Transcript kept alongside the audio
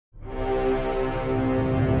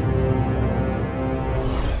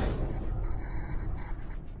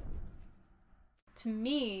to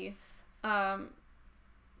me,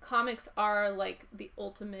 comics are like the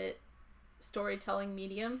ultimate storytelling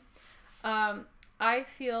medium. I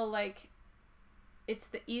feel like it's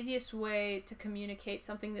the easiest way to communicate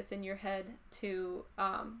something that's in your head to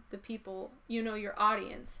the people, your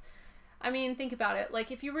audience. I mean, think about it.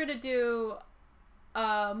 Like, if you were to do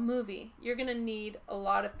a movie, you're going to need a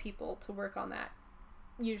lot of people to work on that,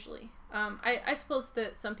 usually. I suppose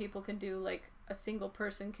that some people can do, like, a single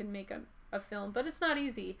person can make a film, but it's not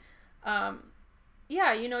easy.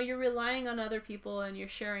 Yeah, you're relying on other people and you're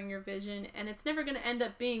sharing your vision, and it's never going to end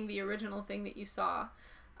up being the original thing that you saw.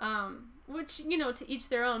 Which, to each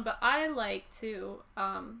their own, but I like to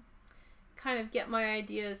kind of get my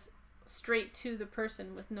ideas straight to the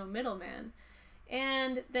person with no middleman.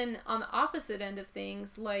 And then on the opposite end of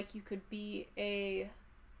things, like, you could be a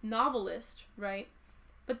novelist, right?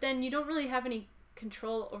 But then you don't really have any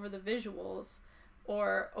control over the visuals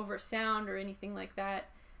or over sound or anything like that.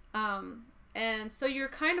 And so you're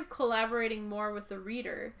kind of collaborating more with the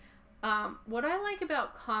reader. What I like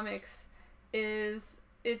about comics is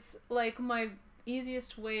it's like my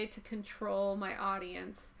easiest way to control my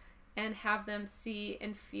audience and have them see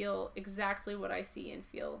and feel exactly what I see and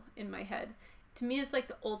feel in my head. To me, it's like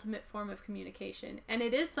the ultimate form of communication, and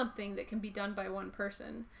it is something that can be done by one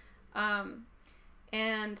person.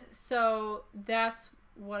 And so that's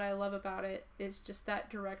what I love about it, is just that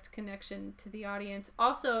direct connection to the audience.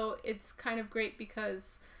 Also, it's kind of great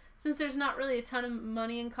because since there's not really a ton of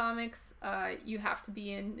money in comics, you have to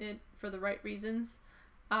be in it for the right reasons.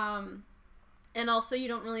 And also, you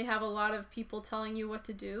don't really have a lot of people telling you what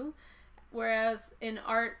to do. Whereas in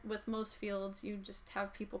art, with most fields, you just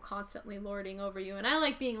have people constantly lording over you. And I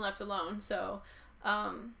like being left alone, so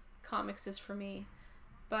comics is for me.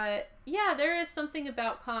 But yeah, there is something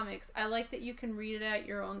about comics. I like that you can read it at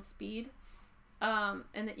your own speed, and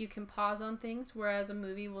that you can pause on things, whereas a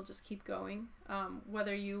movie will just keep going,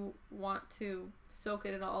 whether you want to soak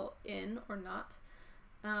it all in or not.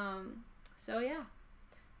 So yeah.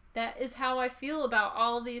 That is how I feel about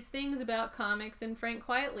all of these things about comics and Frank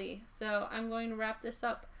Quietly. So I'm going to wrap this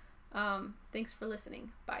up. Thanks for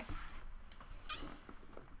listening. Bye.